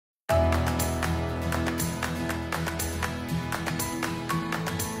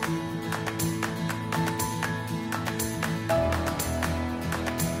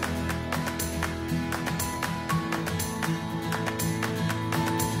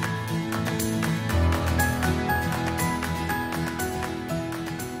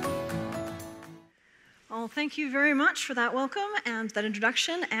thank you very much for that welcome and that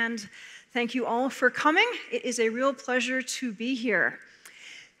introduction, and thank you all for coming. It is a real pleasure to be here.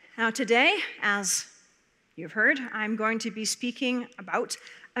 Now today, as you've heard, I'm going to be speaking about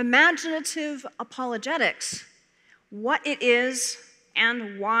imaginative apologetics, what it is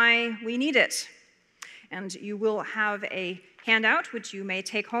and why we need it. And you will have a handout, which you may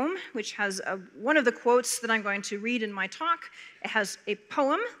take home, which has one of the quotes that I'm going to read in my talk. It has a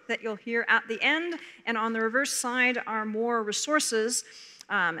poem that you'll hear at the end, and on the reverse side are more resources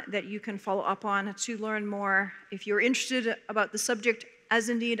that you can follow up on to learn more if you're interested about the subject, as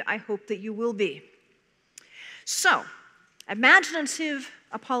indeed I hope that you will be. So, imaginative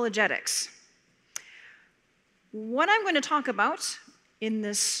apologetics. What I'm going to talk about in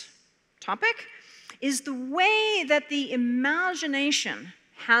this topic is the way that the imagination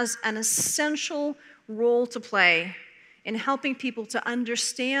has an essential role to play in helping people to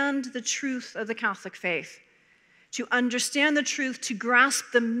understand the truth of the Catholic faith, to understand the truth, to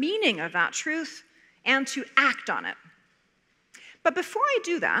grasp the meaning of that truth, and to act on it. But before I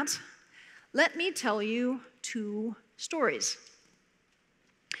do that, let me tell you two stories.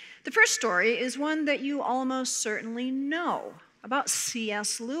 The first story is one that you almost certainly know, about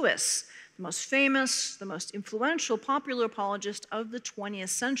C.S. Lewis, the most famous, the most influential popular apologist of the 20th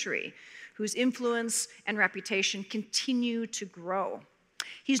century, whose influence and reputation continue to grow.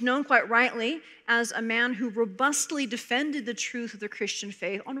 He's known quite rightly as a man who robustly defended the truth of the Christian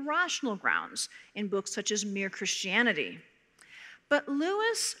faith on rational grounds in books such as Mere Christianity. But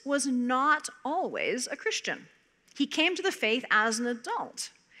Lewis was not always a Christian. He came to the faith as an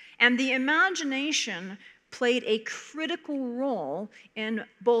adult, and the imagination played a critical role in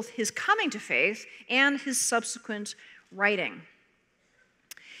both his coming to faith and his subsequent writing.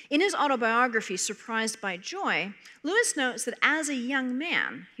 In his autobiography, Surprised by Joy, Lewis notes that as a young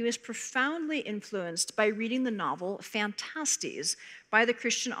man, he was profoundly influenced by reading the novel Phantastes by the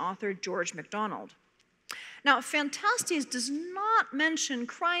Christian author George MacDonald. Now, Phantastes does not mention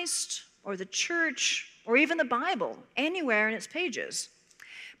Christ or the church or even the Bible anywhere in its pages,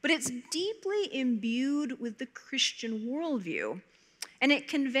 but it's deeply imbued with the Christian worldview, and it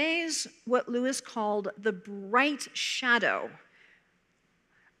conveys what Lewis called the bright shadow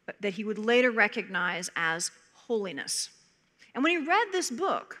that he would later recognize as holiness. And when he read this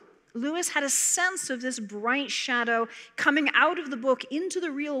book, Lewis had a sense of this bright shadow coming out of the book into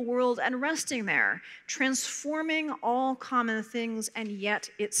the real world and resting there, transforming all common things and yet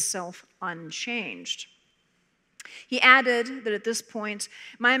itself unchanged. He added that at this point,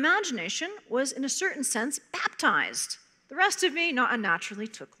 my imagination was, in a certain sense, baptized. The rest of me, not unnaturally,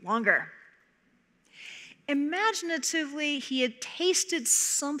 took longer. Imaginatively, he had tasted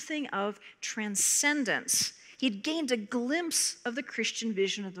something of transcendence. He had gained a glimpse of the Christian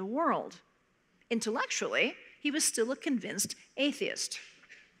vision of the world. Intellectually, he was still a convinced atheist.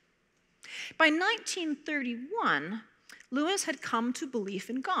 By 1931, Lewis had come to belief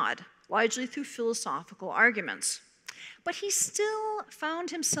in God, largely through philosophical arguments. But he still found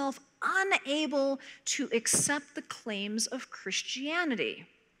himself unable to accept the claims of Christianity.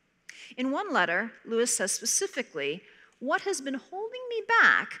 In one letter, Lewis says specifically, "What has been holding me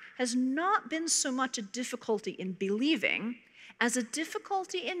back has not been so much a difficulty in believing as a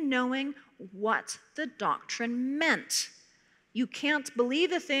difficulty in knowing what the doctrine meant. You can't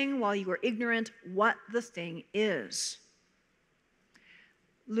believe a thing while you are ignorant what the thing is."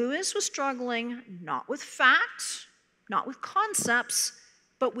 Lewis was struggling not with facts, not with concepts,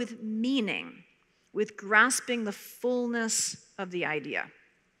 but with meaning, with grasping the fullness of the idea.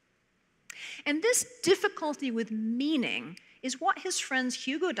 And this difficulty with meaning is what his friends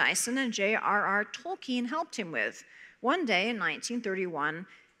Hugo Dyson and J.R.R. Tolkien helped him with one day in 1931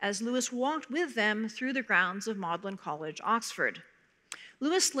 as Lewis walked with them through the grounds of Magdalen College, Oxford.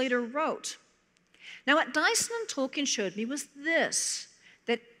 Lewis later wrote, "Now what Dyson and Tolkien showed me was this,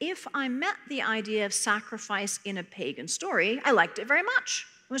 that if I met the idea of sacrifice in a pagan story, I liked it very much,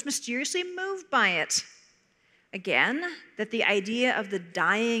 and was mysteriously moved by it. Again, that the idea of the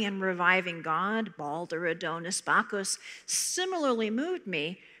dying and reviving God, Balder, Adonis, Bacchus, similarly moved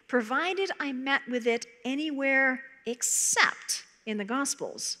me, provided I met with it anywhere except in the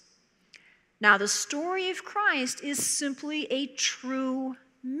Gospels. Now, the story of Christ is simply a true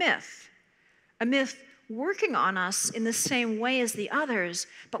myth, a myth working on us in the same way as the others,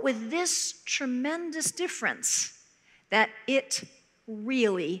 but with this tremendous difference, that it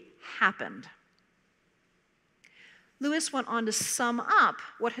really happened." Lewis went on to sum up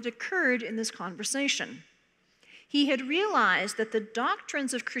what had occurred in this conversation. He had realized that the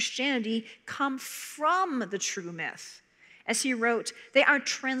doctrines of Christianity come from the true myth, As he wrote, they are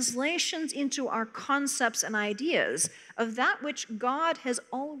translations into our concepts and ideas of that which God has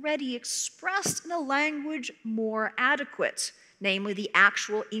already expressed in a language more adequate, namely the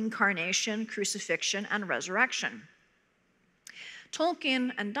actual incarnation, crucifixion, and resurrection.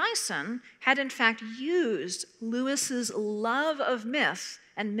 Tolkien and Dyson had in fact used Lewis's love of myth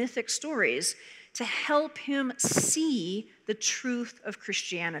and mythic stories to help him see the truth of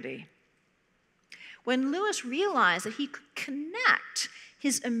Christianity. When Lewis realized that he could connect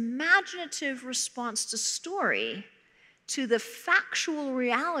his imaginative response to story to the factual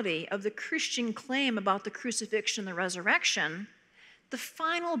reality of the Christian claim about the crucifixion and the resurrection, the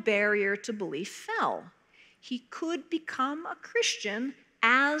final barrier to belief fell. He could become a Christian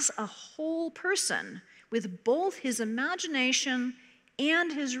as a whole person, with both his imagination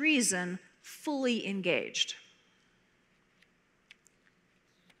and his reason fully engaged.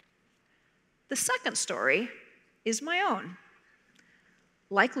 The second story is my own.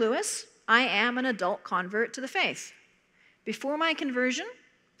 Like Lewis, I am an adult convert to the faith. Before my conversion,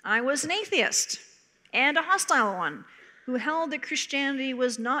 I was an atheist, and a hostile one, who held that Christianity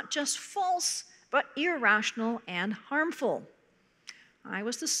was not just false, but irrational and harmful. I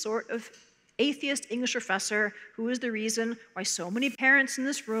was the sort of atheist English professor who is the reason why so many parents in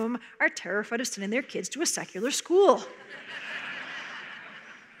this room are terrified of sending their kids to a secular school.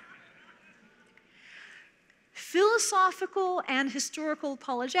 Philosophical and historical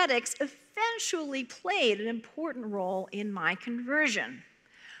apologetics eventually played an important role in my conversion.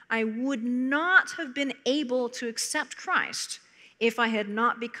 I would not have been able to accept Christ if I had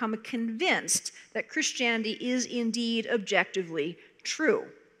not become convinced that Christianity is indeed objectively true.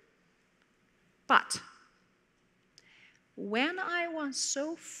 But when I was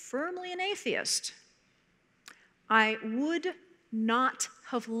so firmly an atheist, I would not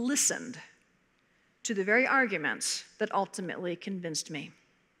have listened to the very arguments that ultimately convinced me.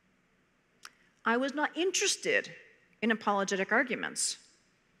 I was not interested in apologetic arguments.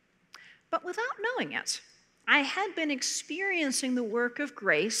 But without knowing it, I had been experiencing the work of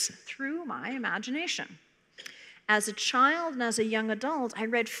grace through my imagination. As a child and as a young adult, I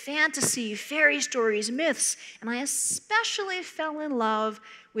read fantasy, fairy stories, myths, and I especially fell in love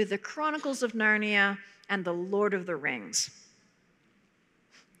with the Chronicles of Narnia and the Lord of the Rings.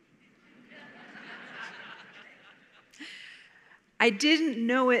 I didn't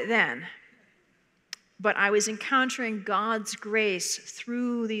know it then, but I was encountering God's grace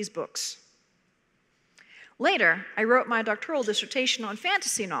through these books. Later, I wrote my doctoral dissertation on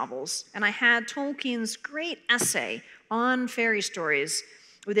fantasy novels, and I had Tolkien's great essay on fairy stories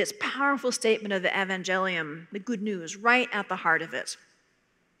with its powerful statement of the Evangelium, the good news, right at the heart of it.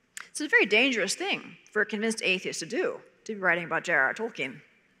 It's a very dangerous thing for a convinced atheist to do, to be writing about J.R.R. Tolkien.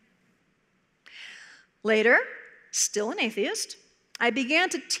 Later, still an atheist, I began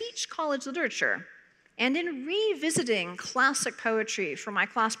to teach college literature, and in revisiting classic poetry for my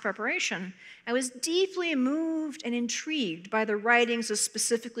class preparation, I was deeply moved and intrigued by the writings of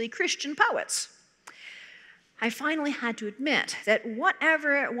specifically Christian poets. I finally had to admit that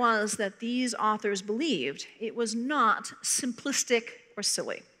whatever it was that these authors believed, it was not simplistic or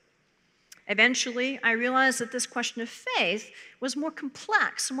silly. Eventually, I realized that this question of faith was more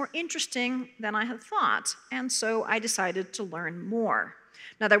complex and more interesting than I had thought, and so I decided to learn more.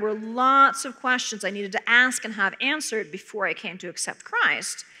 Now, there were lots of questions I needed to ask and have answered before I came to accept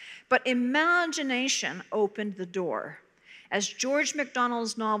Christ, but imagination opened the door. As George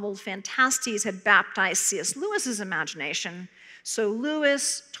MacDonald's novel Phantastes had baptized C.S. Lewis's imagination, so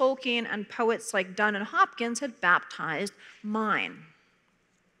Lewis, Tolkien, and poets like Donne and Hopkins had baptized mine.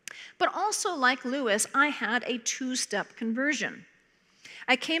 But also, like Lewis, I had a two-step conversion.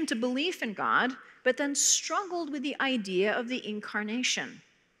 I came to belief in God, but then struggled with the idea of the incarnation.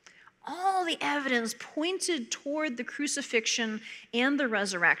 All the evidence pointed toward the crucifixion and the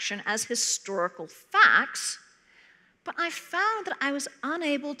resurrection as historical facts, but I found that I was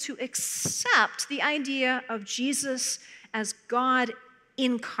unable to accept the idea of Jesus as God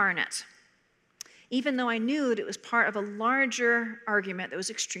incarnate, even though I knew that it was part of a larger argument that was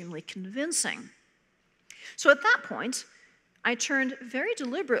extremely convincing. So at that point, I turned very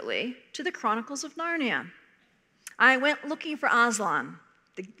deliberately to the Chronicles of Narnia. I went looking for Aslan,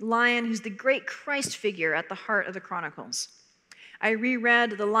 the lion who's the great Christ figure at the heart of the Chronicles. I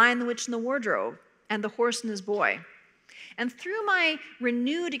reread The Lion, the Witch, and the Wardrobe and The Horse and His Boy. And through my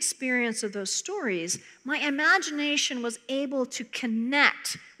renewed experience of those stories, my imagination was able to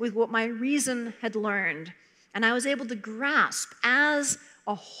connect with what my reason had learned. And I was able to grasp as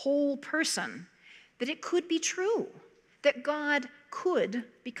a whole person that it could be true, that God could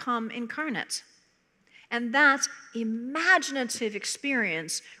become incarnate. And that imaginative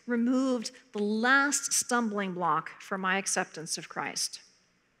experience removed the last stumbling block for my acceptance of Christ.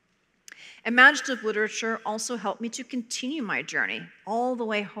 Imaginative literature also helped me to continue my journey all the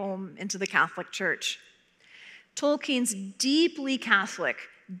way home into the Catholic Church. Tolkien's deeply Catholic,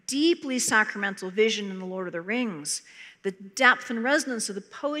 deeply sacramental vision in The Lord of the Rings, the depth and resonance of the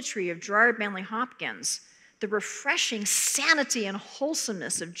poetry of Gerard Manley Hopkins, the refreshing sanity and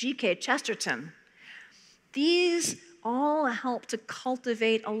wholesomeness of G.K. Chesterton, these all help to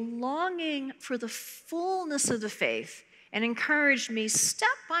cultivate a longing for the fullness of the faith and encouraged me step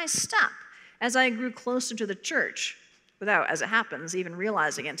by step as I grew closer to the church, without, as it happens, even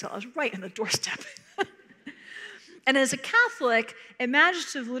realizing it until I was right in the doorstep. And as a Catholic,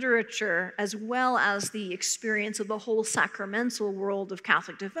 imaginative literature, as well as the experience of the whole sacramental world of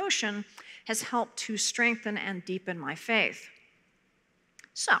Catholic devotion, has helped to strengthen and deepen my faith.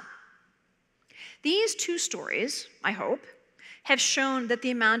 So, these two stories, I hope, have shown that the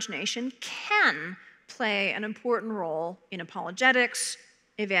imagination can play an important role in apologetics,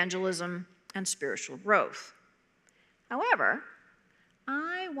 evangelism, and spiritual growth. However,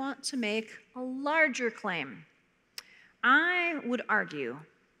 I want to make a larger claim. I would argue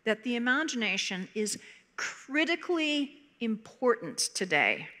that the imagination is critically important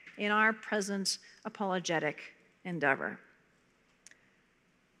today in our present apologetic endeavor.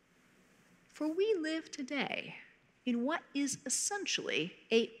 For we live today in what is essentially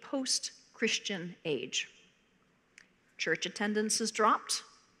a post-Christian age. Church attendance has dropped.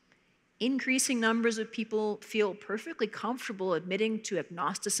 Increasing numbers of people feel perfectly comfortable admitting to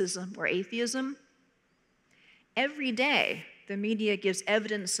agnosticism or atheism. Every day, the media gives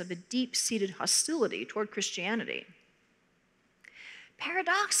evidence of a deep-seated hostility toward Christianity.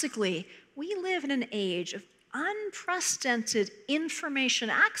 Paradoxically, we live in an age of unprecedented information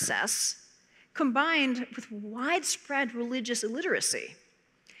access combined with widespread religious illiteracy.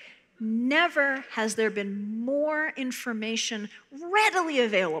 Never has there been more information readily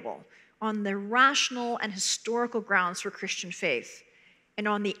available on the rational and historical grounds for Christian faith and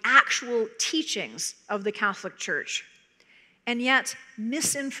on the actual teachings of the Catholic Church. And yet,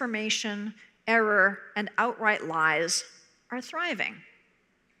 misinformation, error, and outright lies are thriving.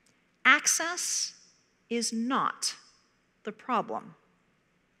 Access is not the problem.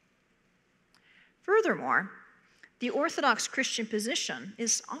 Furthermore, the Orthodox Christian position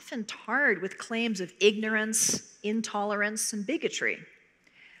is often tarred with claims of ignorance, intolerance, and bigotry.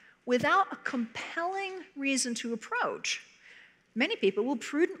 Without a compelling reason to approach, many people will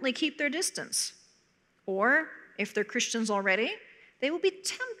prudently keep their distance. Or, if they're Christians already, they will be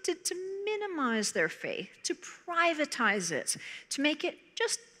tempted to minimize their faith, to privatize it, to make it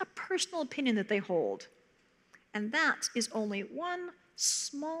just a personal opinion that they hold. And that is only one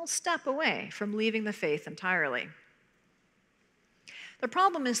small step away from leaving the faith entirely. The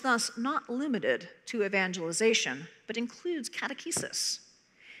problem is thus not limited to evangelization, but includes catechesis.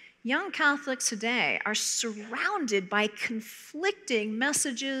 Young Catholics today are surrounded by conflicting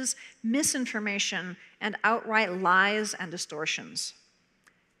messages, misinformation, and outright lies and distortions.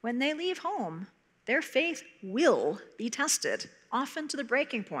 When they leave home, their faith will be tested, often to the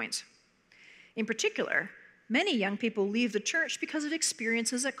breaking point. In particular, many young people leave the church because of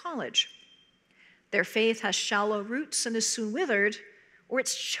experiences at college. Their faith has shallow roots and is soon withered, or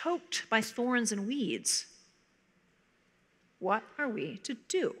it's choked by thorns and weeds. What are we to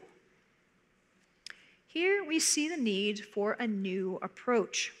do? Here we see the need for a new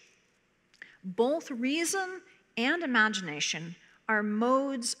approach. Both reason and imagination are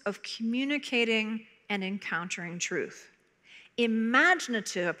modes of communicating and encountering truth.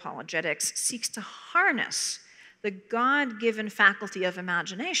 Imaginative apologetics seeks to harness the God-given faculty of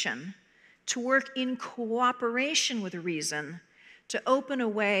imagination to work in cooperation with reason to open a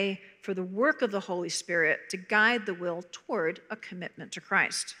way for the work of the Holy Spirit to guide the will toward a commitment to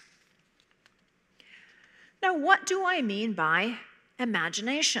Christ. Now, what do I mean by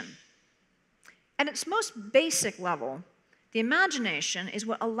imagination? At its most basic level, the imagination is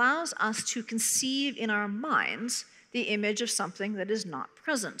what allows us to conceive in our minds the image of something that is not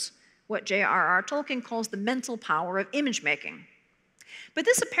present, what J.R.R. Tolkien calls the mental power of image making. But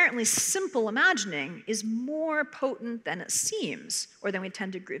this apparently simple imagining is more potent than it seems, or than we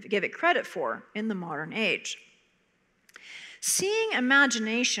tend to give it credit for in the modern age. Seeing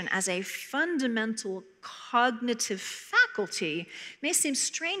imagination as a fundamental cognitive faculty may seem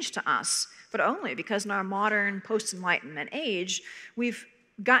strange to us, but only because in our modern post-Enlightenment age, we've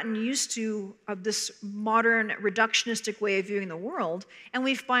gotten used to this modern reductionistic way of viewing the world, and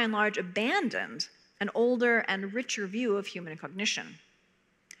we've by and large abandoned an older and richer view of human cognition.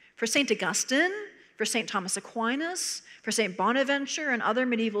 For St. Augustine, for St. Thomas Aquinas, for St. Bonaventure, and other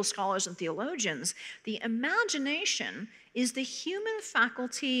medieval scholars and theologians, the imagination is the human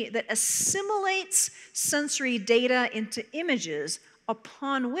faculty that assimilates sensory data into images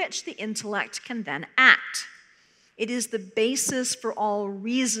upon which the intellect can then act. It is the basis for all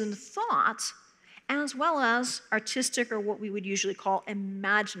reasoned thought, as well as artistic, or what we would usually call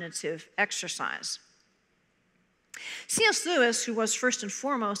imaginative exercise. C.S. Lewis, who was first and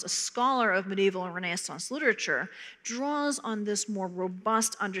foremost a scholar of medieval and Renaissance literature, draws on this more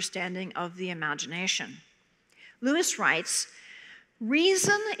robust understanding of the imagination. Lewis writes,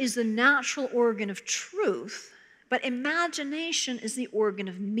 "Reason is the natural organ of truth, but imagination is the organ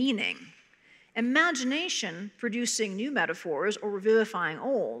of meaning. Imagination, producing new metaphors or revivifying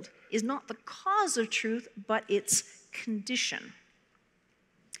old, is not the cause of truth, but its condition."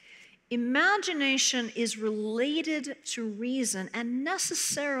 Imagination is related to reason, and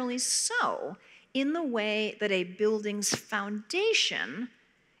necessarily so, in the way that a building's foundation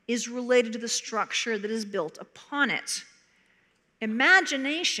is related to the structure that is built upon it.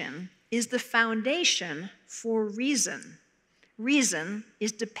 Imagination is the foundation for reason. Reason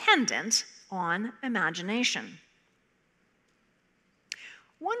is dependent on imagination.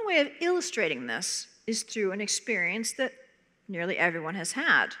 One way of illustrating this is through an experience that nearly everyone has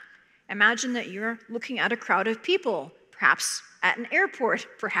had. Imagine that you're looking at a crowd of people, perhaps at an airport,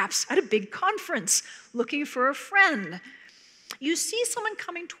 perhaps at a big conference, looking for a friend. You see someone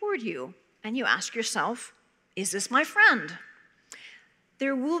coming toward you, and you ask yourself, is this my friend?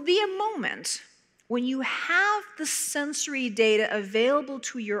 There will be a moment when you have the sensory data available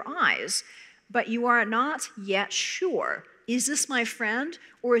to your eyes, but you are not yet sure. Is this my friend,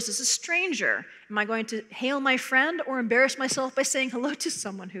 or is this a stranger? Am I going to hail my friend or embarrass myself by saying hello to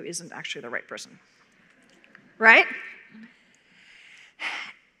someone who isn't actually the right person? Right?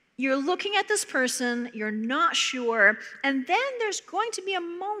 You're looking at this person, you're not sure, and then there's going to be a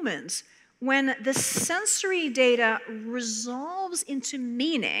moment when the sensory data resolves into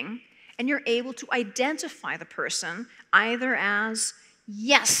meaning, and you're able to identify the person either as,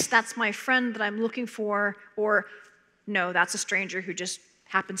 yes, that's my friend that I'm looking for, or no, that's a stranger who just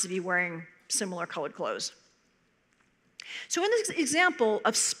happens to be wearing similar colored clothes. So in this example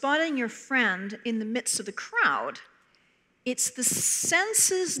of spotting your friend in the midst of the crowd, it's the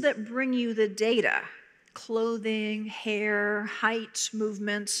senses that bring you the data: clothing, hair, height,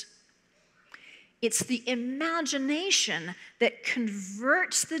 movement. It's the imagination that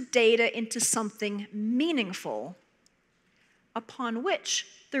converts the data into something meaningful, upon which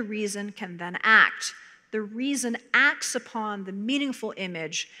the reason can then act. The reason acts upon the meaningful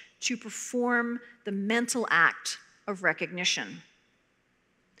image to perform the mental act of recognition.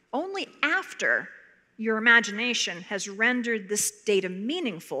 Only after your imagination has rendered this data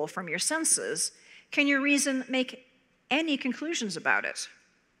meaningful from your senses can your reason make any conclusions about it.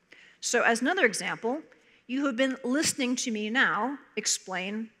 So as another example, you have been listening to me now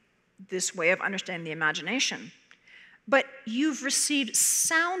explain this way of understanding the imagination. But you've received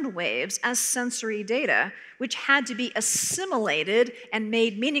sound waves as sensory data, which had to be assimilated and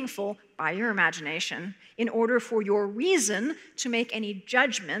made meaningful by your imagination in order for your reason to make any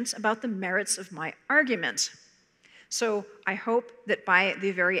judgments about the merits of my argument. So I hope that by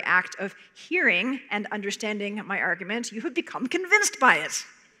the very act of hearing and understanding my argument, you have become convinced by it.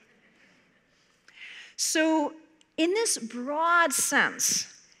 So in this broad sense,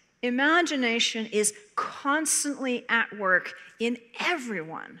 imagination is constantly at work in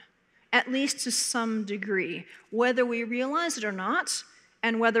everyone, at least to some degree, whether we realize it or not,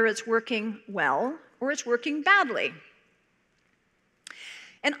 and whether it's working well or it's working badly.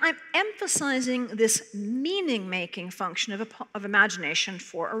 And I'm emphasizing this meaning-making function of imagination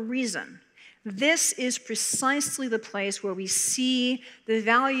for a reason. This is precisely the place where we see the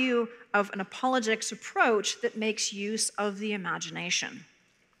value of an apologetics approach that makes use of the imagination.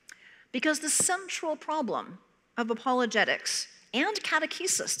 Because the central problem of apologetics and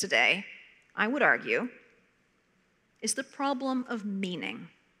catechesis today, I would argue, is the problem of meaning.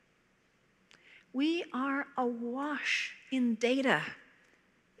 We are awash in data,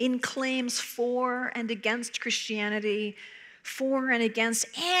 in claims for and against Christianity, for and against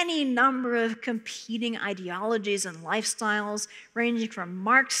any number of competing ideologies and lifestyles, ranging from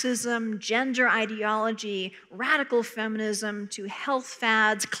Marxism, gender ideology, radical feminism, to health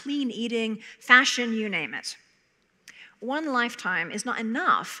fads, clean eating, fashion, you name it. One lifetime is not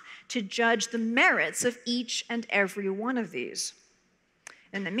enough to judge the merits of each and every one of these.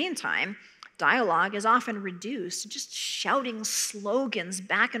 In the meantime, dialogue is often reduced to just shouting slogans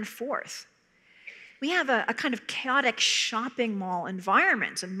back and forth. We have a kind of chaotic shopping mall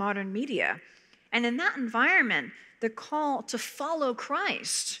environment in modern media, And in that environment, the call to follow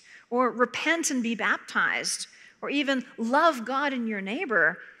Christ, or repent and be baptized, or even love God and your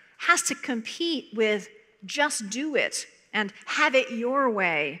neighbor, has to compete with just do it and have it your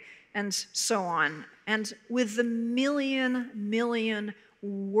way, and so on. And with the million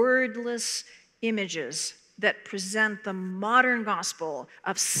wordless images that present the modern gospel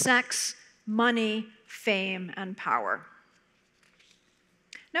of sex, money, fame, and power.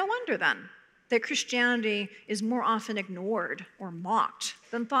 No wonder then that Christianity is more often ignored or mocked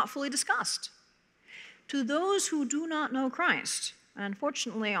than thoughtfully discussed. To those who do not know Christ, and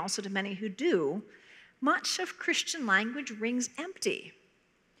unfortunately also to many who do, much of Christian language rings empty.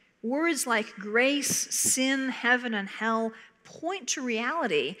 Words like grace, sin, heaven, and hell point to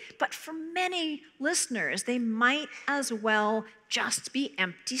reality, but for many listeners, they might as well just be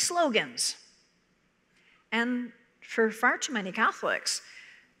empty slogans. And for far too many Catholics,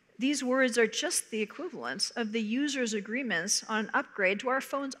 these words are just the equivalent of the user's agreements on an upgrade to our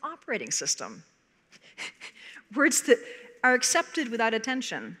phone's operating system. Words that are accepted without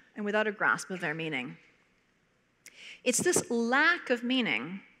attention and without a grasp of their meaning. It's this lack of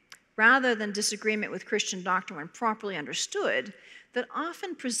meaning, rather than disagreement with Christian doctrine when properly understood, that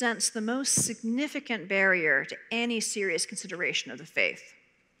often presents the most significant barrier to any serious consideration of the faith.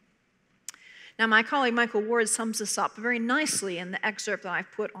 Now, my colleague Michael Ward sums this up very nicely in the excerpt that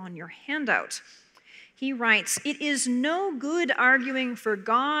I've put on your handout. He writes, "It is no good arguing for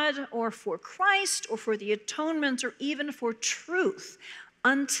God or for Christ or for the atonement or even for truth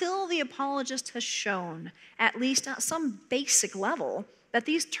until the apologist has shown, at least at some basic level, that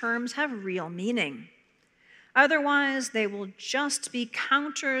these terms have real meaning. Otherwise, they will just be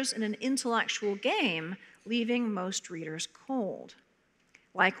counters in an intellectual game, leaving most readers cold.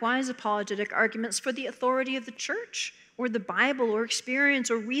 Likewise, apologetic arguments for the authority of the church, or the Bible, or experience,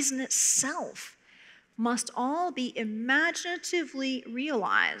 or reason itself must all be imaginatively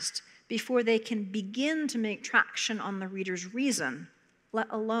realized before they can begin to make traction on the reader's reason, let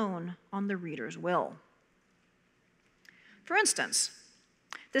alone on the reader's will." For instance,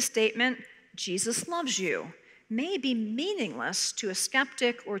 the statement, "Jesus loves you," may be meaningless to a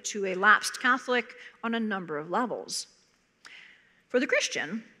skeptic or to a lapsed Catholic on a number of levels. For the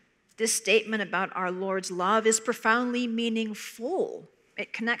Christian, this statement about our Lord's love is profoundly meaningful.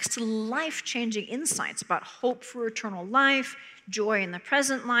 It connects to life-changing insights about hope for eternal life, joy in the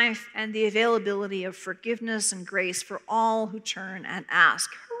present life, and the availability of forgiveness and grace for all who turn and ask.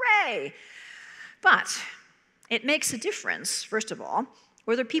 Hooray! But it makes a difference, first of all,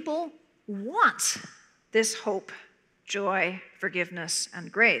 whether people want this hope, joy, forgiveness,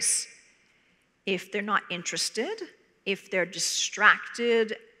 and grace. If they're not interested, if they're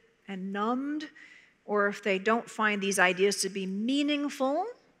distracted and numbed, or if they don't find these ideas to be meaningful,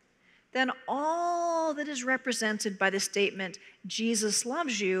 then all that is represented by the statement, "Jesus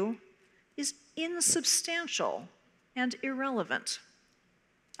loves you," is insubstantial and irrelevant,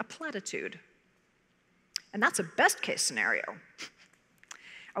 a platitude. And that's a best-case scenario.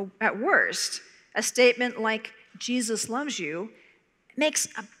 At worst, a statement like "Jesus loves you" makes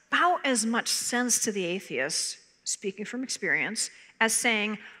about as much sense to the atheist, speaking from experience, as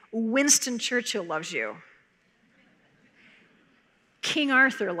saying Winston Churchill loves you, King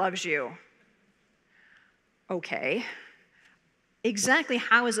Arthur loves you. Okay, exactly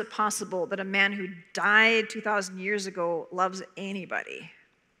how is it possible that a man who died 2,000 years ago loves anybody?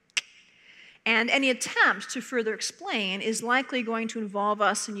 And any attempt to further explain is likely going to involve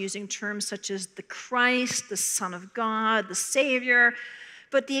us in using terms such as the Christ, the Son of God, the Savior,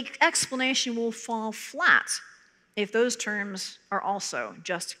 but the explanation will fall flat if those terms are also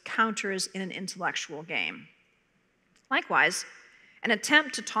just counters in an intellectual game. Likewise, an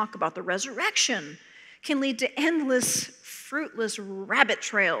attempt to talk about the resurrection can lead to endless, fruitless rabbit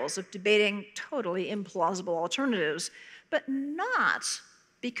trails of debating totally implausible alternatives, but not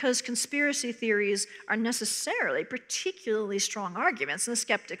because conspiracy theories are necessarily particularly strong arguments in the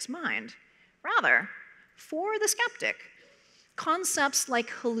skeptic's mind. Rather, for the skeptic, concepts like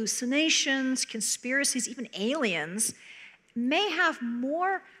hallucinations, conspiracies, even aliens, may have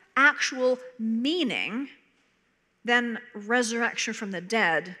more actual meaning than resurrection from the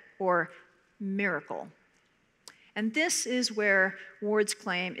dead or miracle. And this is where Ward's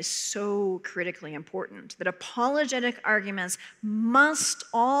claim is so critically important, that apologetic arguments must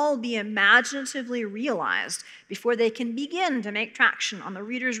all be imaginatively realized before they can begin to make traction on the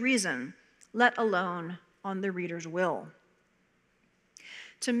reader's reason, let alone on the reader's will.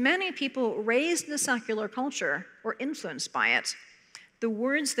 To many people raised in a secular culture or influenced by it, the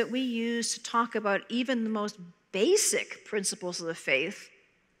words that we use to talk about even the most basic principles of the faith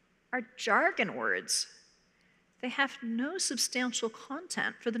are jargon words. They have no substantial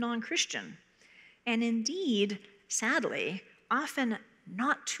content for the non-Christian. And indeed, sadly, often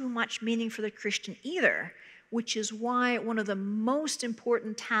not too much meaning for the Christian either, which is why one of the most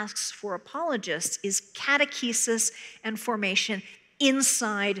important tasks for apologists is catechesis and formation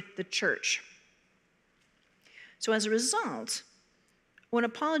inside the church. So as a result, when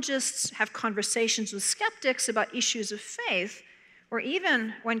apologists have conversations with skeptics about issues of faith, or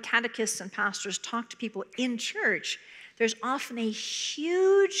even when catechists and pastors talk to people in church, there's often a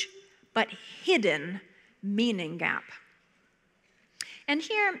huge but hidden meaning gap. And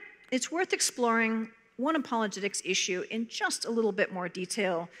here, it's worth exploring one apologetics issue in just a little bit more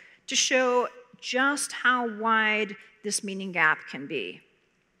detail to show just how wide this meaning gap can be.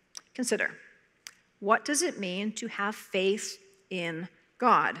 Consider, what does it mean to have faith in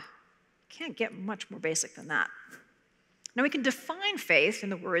God? Can't get much more basic than that. Now we can define faith in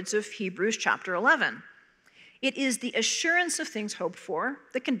the words of Hebrews chapter 11. It is the assurance of things hoped for,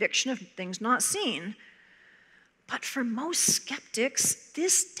 the conviction of things not seen. But for most skeptics,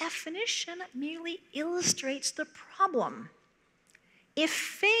 this definition merely illustrates the problem. If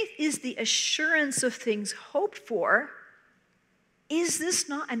faith is the assurance of things hoped for, is this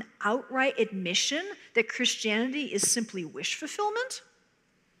not an outright admission that Christianity is simply wish fulfillment?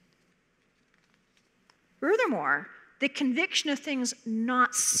 Furthermore, the conviction of things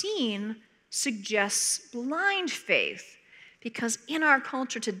not seen suggests blind faith, because in our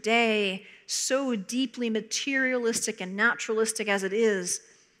culture today, so deeply materialistic and naturalistic as it is,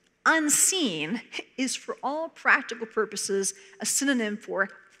 unseen is for all practical purposes a synonym for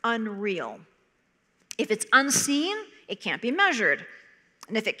unreal. If it's unseen, it can't be measured.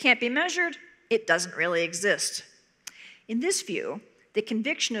 And if it can't be measured, it doesn't really exist. In this view, the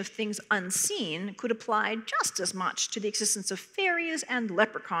conviction of things unseen could apply just as much to the existence of fairies and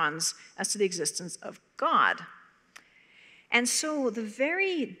leprechauns as to the existence of God. And so the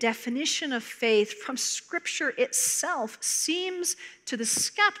very definition of faith from Scripture itself seems to the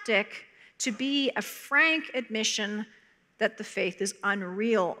skeptic to be a frank admission that the faith is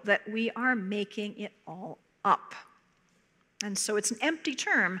unreal, that we are making it all up. And so it's an empty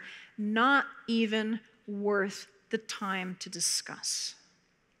term, not even worth the time to discuss.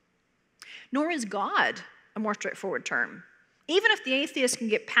 Nor is God a more straightforward term. Even if the atheist can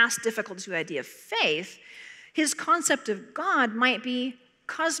get past difficulties with the idea of faith, his concept of God might be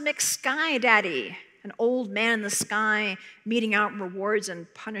cosmic sky daddy, an old man in the sky meting out rewards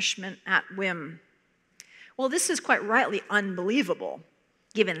and punishment at whim. Well, this is quite rightly unbelievable.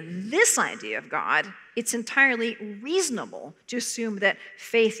 Given this idea of God, it's entirely reasonable to assume that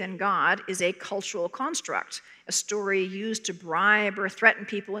faith in God is a cultural construct, a story used to bribe or threaten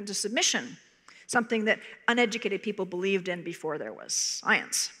people into submission, something that uneducated people believed in before there was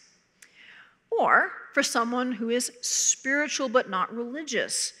science. Or, for someone who is spiritual but not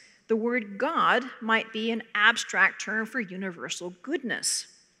religious, the word God might be an abstract term for universal goodness.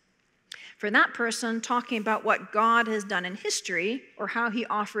 For that person, talking about what God has done in history or how he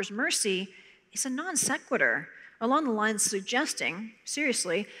offers mercy is a non sequitur, along the lines suggesting,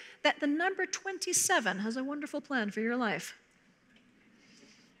 seriously, that the number 27 has a wonderful plan for your life.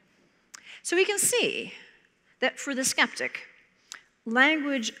 So we can see that for the skeptic,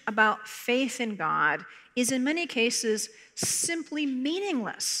 language about faith in God is in many cases simply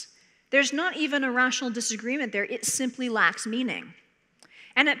meaningless. There's not even a rational disagreement there. It simply lacks meaning.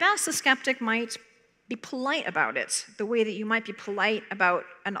 And at best, the skeptic might be polite about it, the way that you might be polite about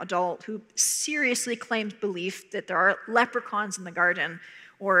an adult who seriously claims belief that there are leprechauns in the garden,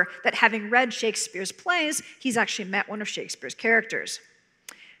 or that having read Shakespeare's plays, he's actually met one of Shakespeare's characters.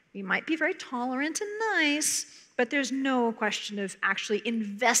 We might be very tolerant and nice, but there's no question of actually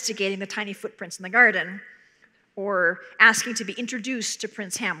investigating the tiny footprints in the garden, or asking to be introduced to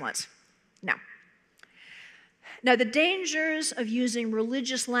Prince Hamlet. No. Now, the dangers of using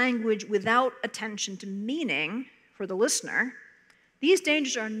religious language without attention to meaning for the listener, these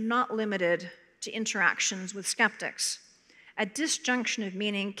dangers are not limited to interactions with skeptics. A disjunction of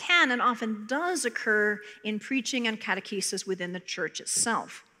meaning can and often does occur in preaching and catechesis within the church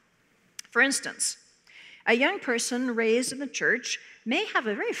itself. For instance, a young person raised in the church may have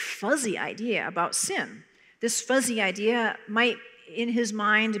a very fuzzy idea about sin. This fuzzy idea might, in his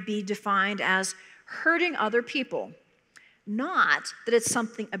mind, be defined as hurting other people, not that it's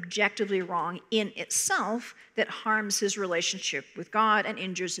something objectively wrong in itself that harms his relationship with God and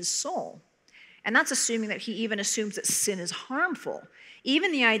injures his soul. And that's assuming that he even assumes that sin is harmful.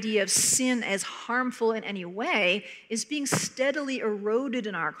 Even the idea of sin as harmful in any way is being steadily eroded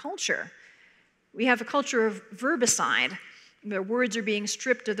in our culture. We have a culture of verbicide, Their words are being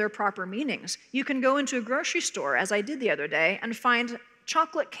stripped of their proper meanings. You can go into a grocery store, as I did the other day, and find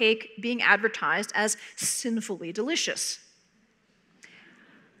chocolate cake being advertised as sinfully delicious.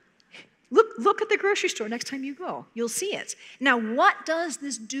 Look at the grocery store next time you go. You'll see it. Now, what does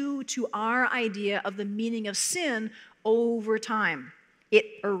this do to our idea of the meaning of sin over time?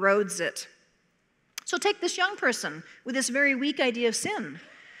 It erodes it. So take this young person with this very weak idea of sin.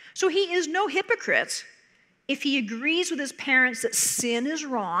 So he is no hypocrite if he agrees with his parents that sin is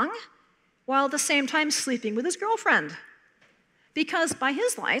wrong, while at the same time sleeping with his girlfriend. Because by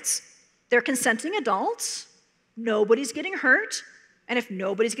his lights, they're consenting adults, nobody's getting hurt, and if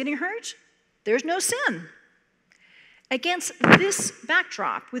nobody's getting hurt, there's no sin. Against this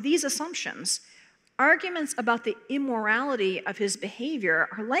backdrop, with these assumptions, arguments about the immorality of his behavior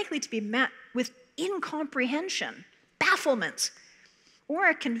are likely to be met with incomprehension, bafflement, or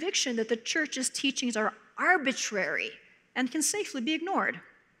a conviction that the church's teachings are arbitrary and can safely be ignored.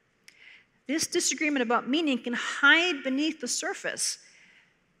 This disagreement about meaning can hide beneath the surface,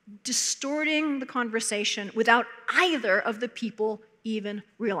 distorting the conversation without either of the people even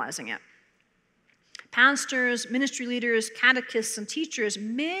realizing it. Pastors, ministry leaders, catechists, and teachers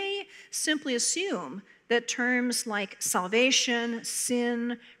may simply assume that terms like salvation,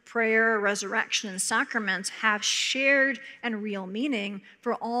 sin, prayer, resurrection, and sacraments have shared and real meaning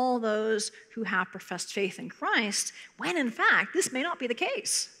for all those who have professed faith in Christ, when in fact this may not be the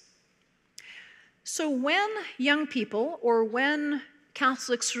case. So when young people, or when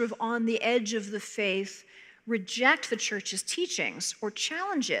Catholics sort of on the edge of the faith, reject the church's teachings or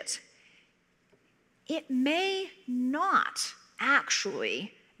challenge it, it may not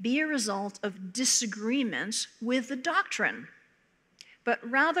actually be a result of disagreement with the doctrine, but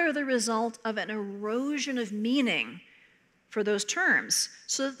rather the result of an erosion of meaning for those terms,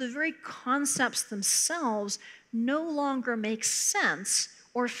 so that the very concepts themselves no longer make sense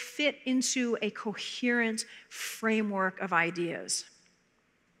or fit into a coherent framework of ideas.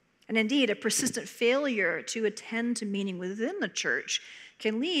 And indeed, a persistent failure to attend to meaning within the church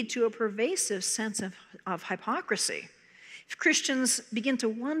can lead to a pervasive sense of hypocrisy. If Christians begin to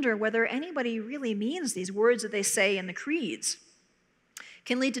wonder whether anybody really means these words that they say in the creeds,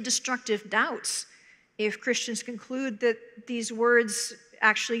 can lead to destructive doubts if Christians conclude that these words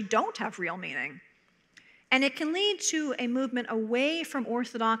actually don't have real meaning. And it can lead to a movement away from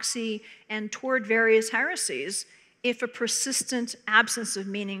orthodoxy and toward various heresies if a persistent absence of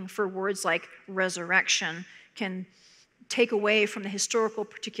meaning for words like resurrection can take away from the historical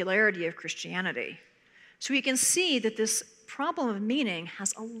particularity of Christianity. So we can see that this problem of meaning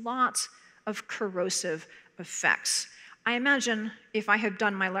has a lot of corrosive effects. I imagine if I have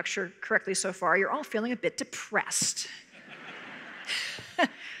done my lecture correctly so far, you're all feeling a bit depressed.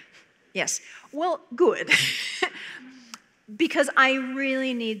 Yes, well, good. Because I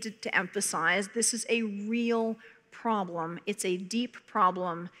really need to emphasize this is a real problem. It's a deep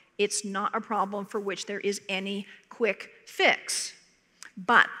problem. It's not a problem for which there is any quick fix.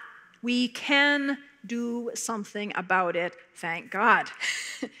 But we can do something about it, thank God.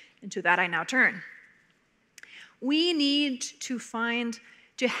 And to that I now turn. We need to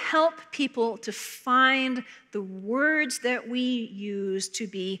help people to find the words that we use to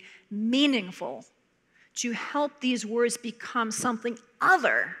be meaningful, to help these words become something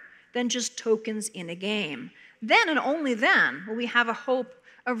other than just tokens in a game. Then and only then will we have a hope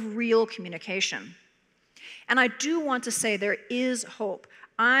of real communication. And I do want to say there is hope.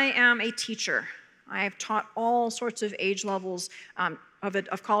 I am a teacher. I have taught all sorts of age levels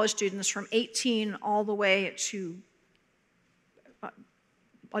of college students, from 18 all the way to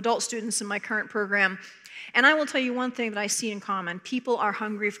adult students in my current program. And I will tell you one thing that I see in common. People are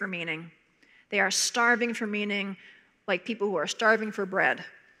hungry for meaning. They are starving for meaning, like people who are starving for bread.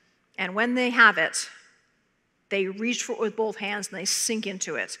 And when they have it, they reach for it with both hands and they sink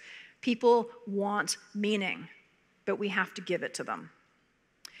into it. People want meaning, but we have to give it to them.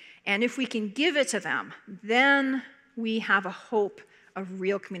 And if we can give it to them, then we have a hope of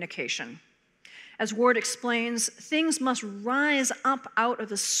real communication. As Ward explains, things must rise up out of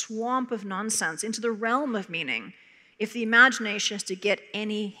the swamp of nonsense into the realm of meaning if the imagination is to get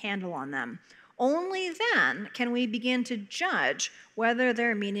any handle on them. Only then can we begin to judge whether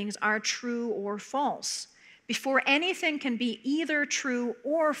their meanings are true or false. Before anything can be either true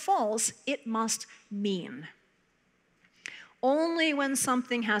or false, it must mean. Only when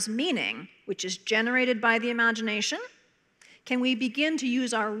something has meaning, which is generated by the imagination, can we begin to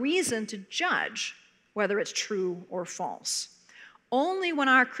use our reason to judge whether it's true or false. Only when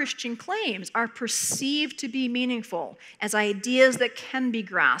our Christian claims are perceived to be meaningful as ideas that can be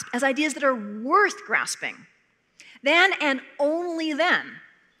grasped, as ideas that are worth grasping, Then and only then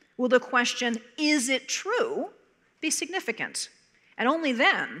will the question, is it true, be significant. And only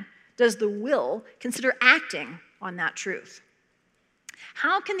then does the will consider acting on that truth.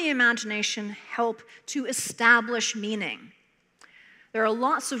 How can the imagination help to establish meaning? There are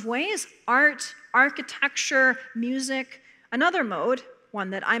lots of ways: art, architecture, music. Another mode,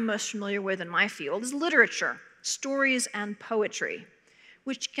 one that I'm most familiar with in my field, is literature, stories and poetry,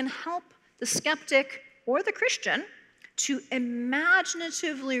 which can help the skeptic or the Christian to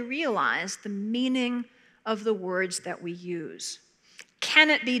imaginatively realize the meaning of the words that we use. Can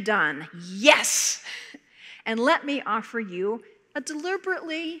it be done? Yes! And let me offer you a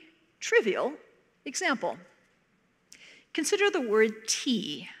deliberately trivial example. Consider the word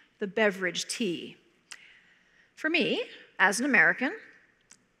tea, the beverage tea. For me, as an American,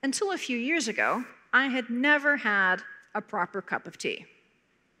 until a few years ago, I had never had a proper cup of tea.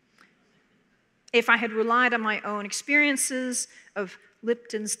 If I had relied on my own experiences of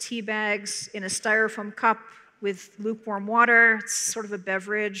Lipton's tea bags in a styrofoam cup with lukewarm water, it's sort of a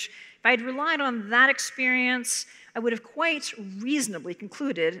beverage, if I had relied on that experience, I would have quite reasonably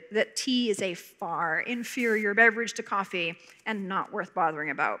concluded that tea is a far inferior beverage to coffee and not worth bothering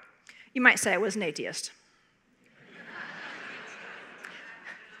about. You might say I was an atheist.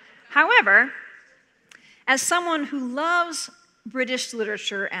 However, as someone who loves British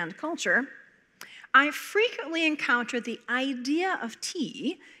literature and culture, I frequently encountered the idea of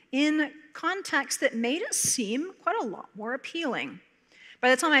tea in contexts that made it seem quite a lot more appealing. By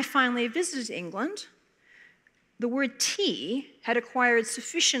the time I finally visited England, the word tea had acquired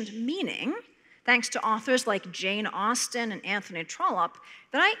sufficient meaning, thanks to authors like Jane Austen and Anthony Trollope,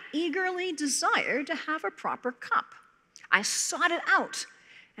 that I eagerly desired to have a proper cup. I sought it out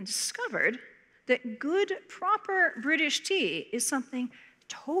and discovered that good, proper British tea is something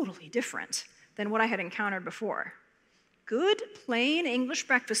totally different than what I had encountered before. Good, plain English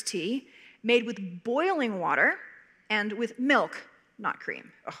breakfast tea made with boiling water and with milk, not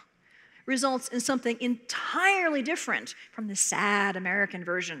cream, results in something entirely different from the sad American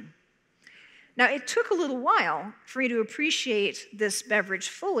version. Now, it took a little while for me to appreciate this beverage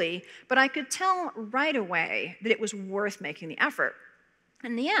fully, but I could tell right away that it was worth making the effort.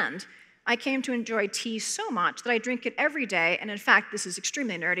 In the end, I came to enjoy tea so much that I drink it every day, and in fact, this is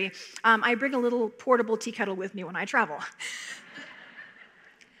extremely nerdy, I bring a little portable tea kettle with me when I travel.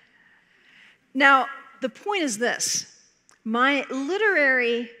 Now, the point is this: my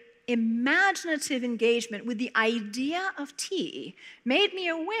literary, imaginative engagement with the idea of tea made me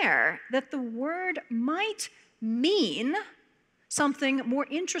aware that the word might mean something more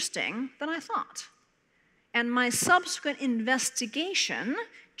interesting than I thought. And my subsequent investigation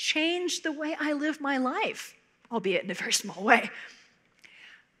changed the way I live my life, albeit in a very small way.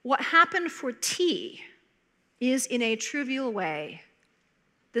 What happened for tea is, in a trivial way,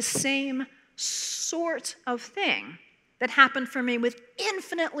 the same sort of thing that happened for me with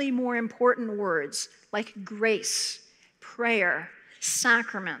infinitely more important words like grace, prayer,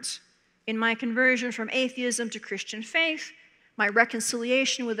 sacrament, in my conversion from atheism to Christian faith, my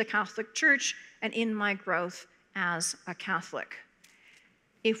reconciliation with the Catholic Church, and in my growth as a Catholic.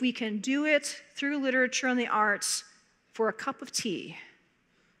 If we can do it through literature and the arts for a cup of tea,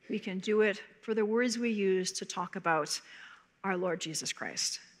 we can do it for the words we use to talk about our Lord Jesus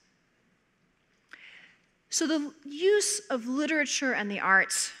Christ. So the use of literature and the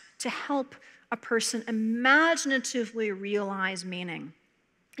arts to help a person imaginatively realize meaning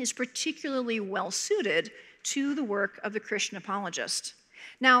is particularly well suited to the work of the Christian apologist.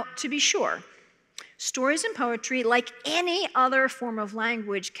 Now, to be sure, stories and poetry, like any other form of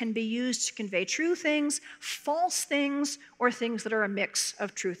language, can be used to convey true things, false things, or things that are a mix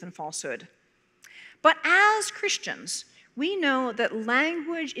of truth and falsehood. But as Christians, we know that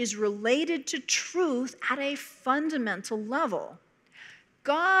language is related to truth at a fundamental level.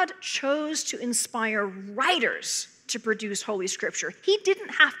 God chose to inspire writers to produce Holy Scripture. He didn't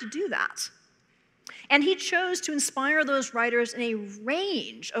have to do that. And he chose to inspire those writers in a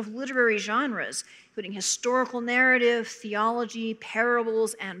range of literary genres, including historical narrative, theology,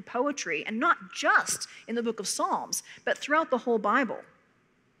 parables, and poetry, and not just in the book of Psalms, but throughout the whole Bible.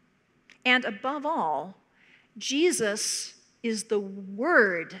 And above all, Jesus is the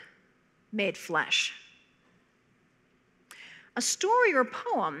Word made flesh. A story or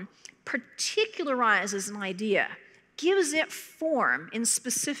poem particularizes an idea, gives it form in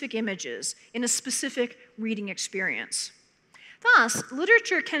specific images, in a specific reading experience. Thus,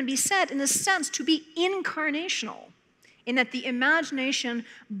 literature can be said, in a sense, to be incarnational, in that the imagination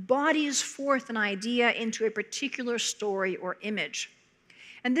bodies forth an idea into a particular story or image.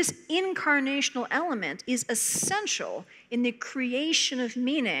 And this incarnational element is essential in the creation of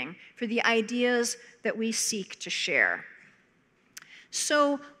meaning for the ideas that we seek to share.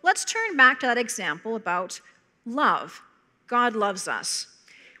 So let's turn back to that example about love. God loves us.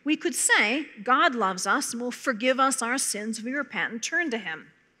 We could say, God loves us and will forgive us our sins if we repent and turn to him.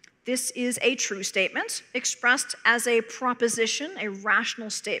 This is a true statement, expressed as a proposition, a rational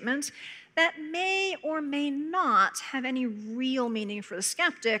statement, that may or may not have any real meaning for the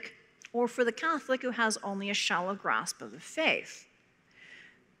skeptic or for the Catholic who has only a shallow grasp of the faith.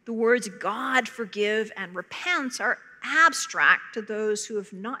 The words God, forgive, and repent are abstract to those who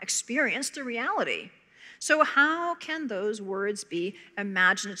have not experienced the reality. So how can those words be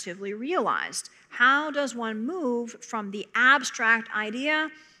imaginatively realized? How does one move from the abstract idea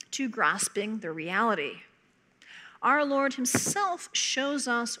to grasping the reality? Our Lord himself shows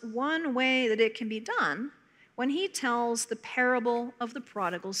us one way that it can be done when he tells the parable of the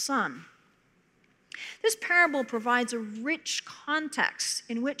prodigal son. This parable provides a rich context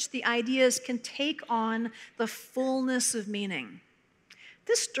in which the ideas can take on the fullness of meaning.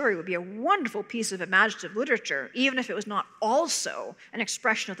 This story would be a wonderful piece of imaginative literature, even if it was not also an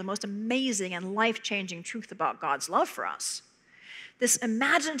expression of the most amazing and life-changing truth about God's love for us. This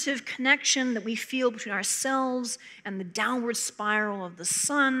imaginative connection that we feel between ourselves and the downward spiral of the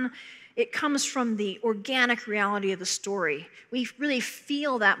sun, it comes from the organic reality of the story. We really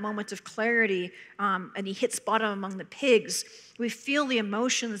feel that moment of clarity, and he hits bottom among the pigs. We feel the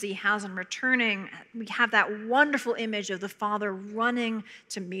emotions he has in returning. We have that wonderful image of the father running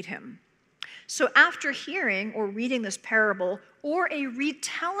to meet him. So after hearing or reading this parable, or a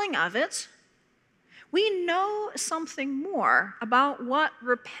retelling of it, we know something more about what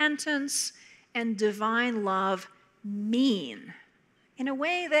repentance and divine love mean in a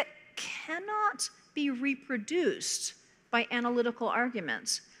way that cannot be reproduced by analytical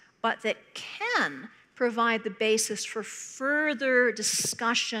arguments, but that can provide the basis for further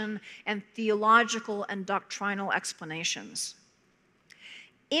discussion and theological and doctrinal explanations.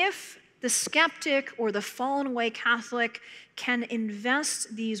 If the skeptic or the fallen away Catholic can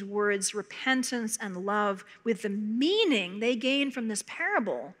invest these words, repentance and love, with the meaning they gain from this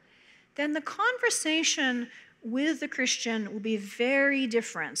parable, then the conversation with the Christian will be very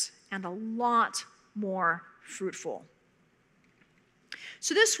different and a lot more fruitful.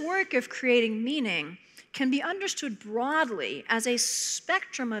 So this work of creating meaning can be understood broadly as a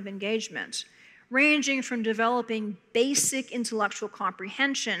spectrum of engagement, ranging from developing basic intellectual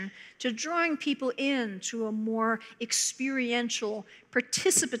comprehension to drawing people into a more experiential,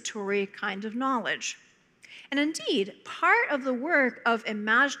 participatory kind of knowledge. And indeed, part of the work of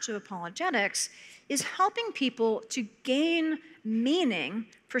imaginative apologetics is helping people to gain meaning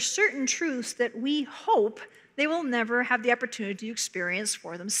for certain truths that we hope they will never have the opportunity to experience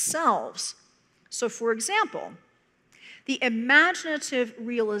for themselves. So, for example, the imaginative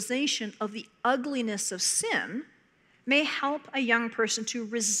realization of the ugliness of sin may help a young person to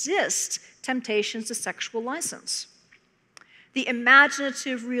resist temptations to sexual license. The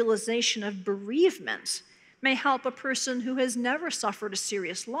imaginative realization of bereavement may help a person who has never suffered a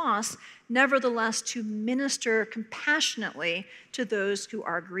serious loss, nevertheless to minister compassionately to those who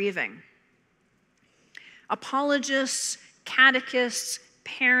are grieving. Apologists, catechists,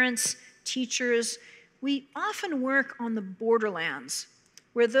 parents, teachers, we often work on the borderlands,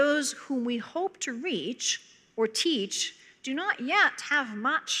 where those whom we hope to reach or teach do not yet have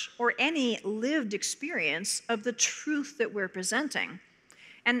much or any lived experience of the truth that we're presenting.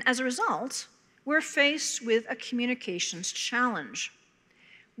 And as a result, we're faced with a communications challenge.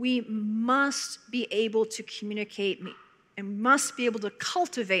 We must be able to communicate and must be able to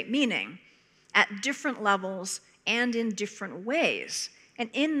cultivate meaning at different levels and in different ways. And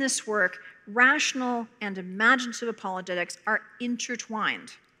in this work, rational and imaginative apologetics are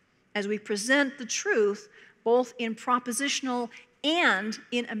intertwined as we present the truth both in propositional and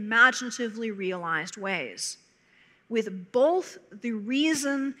in imaginatively realized ways. With both the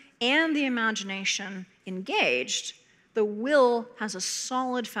reason and the imagination engaged, the will has a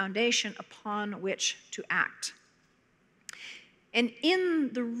solid foundation upon which to act. And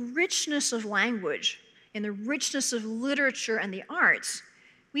in the richness of language, in the richness of literature and the arts,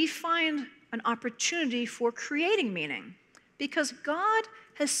 we find an opportunity for creating meaning, because God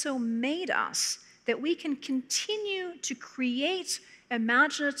has so made us that we can continue to create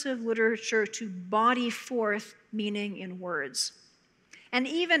imaginative literature to body forth meaning in words. And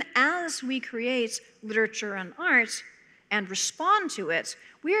even as we create literature and art and respond to it,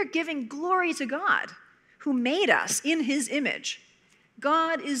 we are giving glory to God, who made us in his image.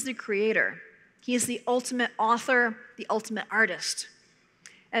 God is the creator. He is the ultimate author, the ultimate artist.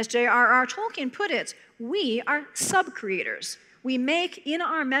 As J.R.R. Tolkien put it, we are sub-creators. We make in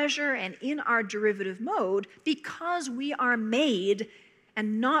our measure and in our derivative mode because we are made,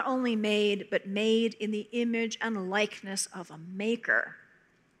 and not only made, but made in the image and likeness of a maker.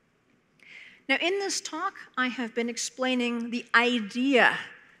 Now, in this talk, I have been explaining the idea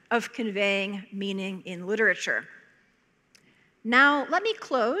of conveying meaning in literature. Now, let me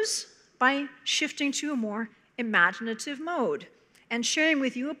close by shifting to a more imaginative mode and sharing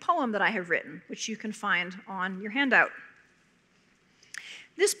with you a poem that I have written, which you can find on your handout.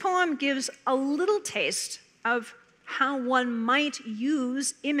 This poem gives a little taste of how one might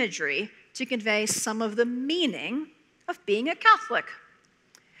use imagery to convey some of the meaning of being a Catholic.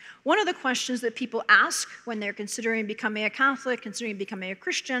 One of the questions that people ask when they're considering becoming a Catholic, considering becoming a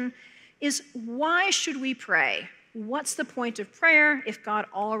Christian, is why should we pray? What's the point of prayer if God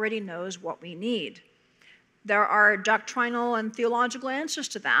already knows what we need? There are doctrinal and theological answers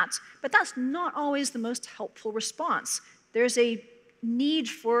to that, but that's not always the most helpful response. There's a need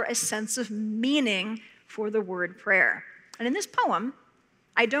for a sense of meaning for the word prayer. And in this poem,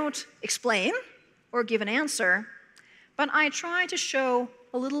 I don't explain or give an answer, but I try to show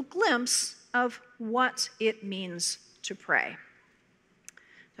a little glimpse of what it means to pray.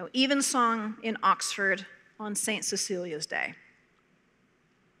 So, Evensong in Oxford on St. Cecilia's Day.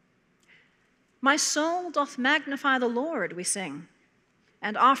 My soul doth magnify the Lord, we sing,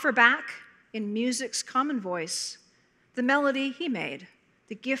 and offer back in music's common voice the melody he made.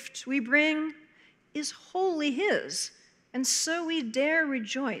 The gift we bring is wholly his, and so we dare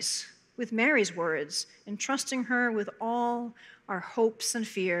rejoice with Mary's words, entrusting her with all our hopes and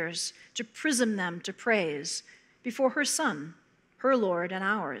fears, to prism them to praise before her Son, her Lord and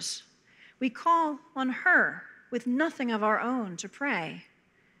ours. We call on her with nothing of our own to pray,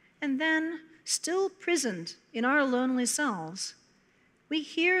 and then, still prisoned in our lonely selves, we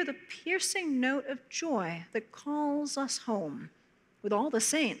hear the piercing note of joy that calls us home with all the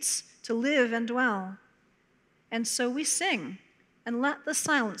saints to live and dwell. And so we sing and let the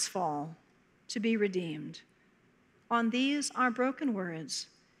silence fall to be redeemed. On these our broken words,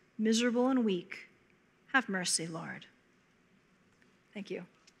 miserable and weak, have mercy, Lord. Thank you.